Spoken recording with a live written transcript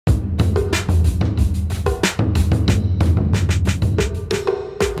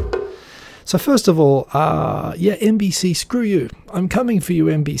So first of all, yeah, NBC, screw you. I'm coming for you,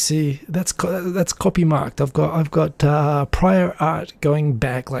 NBC. That's copy marked. I've got prior art going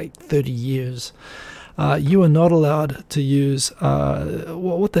back like 30 years. You are not allowed to use.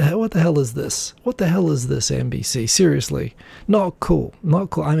 What the hell is this? What the hell is this, NBC? Seriously, not cool. Not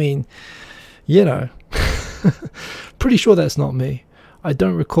cool. I mean, you know, pretty sure that's not me. I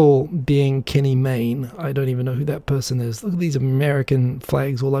don't recall being Kenny Mayne. I don't even know who that person is. Look at these American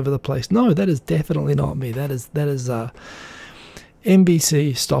flags all over the place. No, that is definitely not me. That is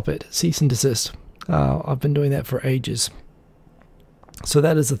NBC, stop it. Cease and desist. I've been doing that for ages. So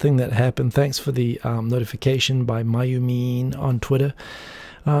that is the thing that happened. Thanks for the notification by Mayumin on Twitter,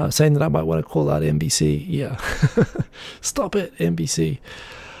 saying that I might want to call out NBC. Yeah. Stop it, NBC.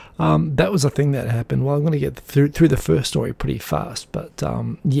 That was a thing that happened. Well, I'm going to get through the first story pretty fast, but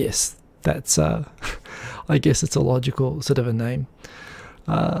yes, that's I guess it's a logical sort of a name.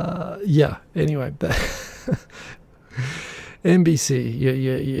 Yeah. Anyway,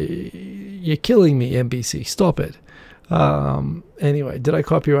 NBC, you're killing me, NBC. Stop it. Anyway, did I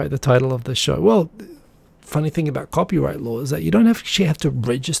copyright the title of the show? Well, funny thing about copyright law is that you don't actually have to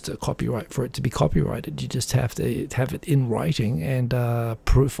register copyright for it to be copyrighted. You just have to have it in writing and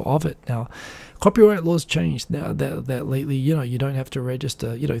proof of it. Now, copyright laws changed now that lately. You know, you don't have to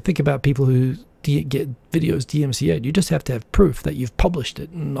register. You know, think about people who get videos DMCA'd. You just have to have proof that you've published it.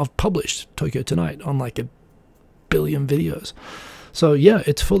 And I've published Tokyo Tonight on like 1 billion videos. So yeah,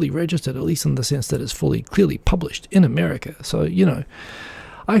 it's fully registered, at least in the sense that it's fully clearly published in America. So, you know,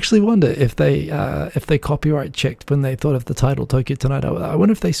 I actually wonder if they copyright checked when they thought of the title Tokyo Tonight. I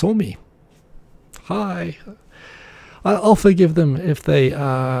wonder if they saw me. Hi. I'll forgive them if they,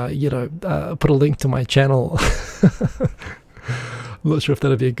 you know, put a link to my channel. I'm not sure if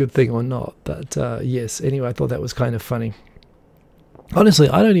that'd be a good thing or not, but yes. Anyway, I thought that was kind of funny. Honestly,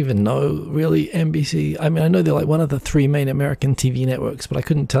 I don't even know, really, NBC. I mean, I know they're like one of the 3 main American TV networks, but I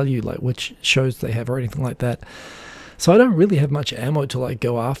couldn't tell you like which shows they have or anything like that. So I don't really have much ammo to like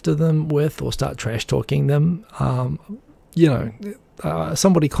go after them with or start trash talking them. You know,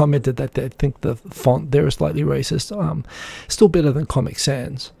 somebody commented that they think the font there is slightly racist. Still better than Comic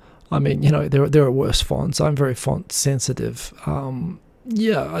Sans. I mean, you know, there are worse fonts. I'm very font sensitive.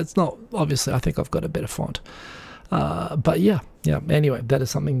 Yeah, it's not, obviously, I think I've got a better font. But yeah. Anyway, that is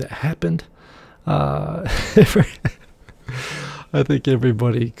something that happened. I think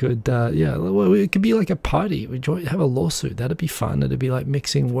everybody could, yeah. Well, it could be like a party. We'd have a lawsuit. That'd be fun. It'd be like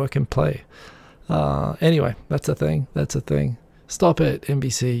mixing work and play. Anyway, that's a thing. That's a thing. Stop it,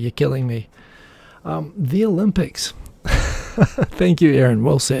 NBC. You're killing me. The Olympics. Thank you, Aaron.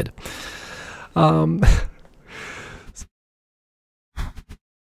 Well said.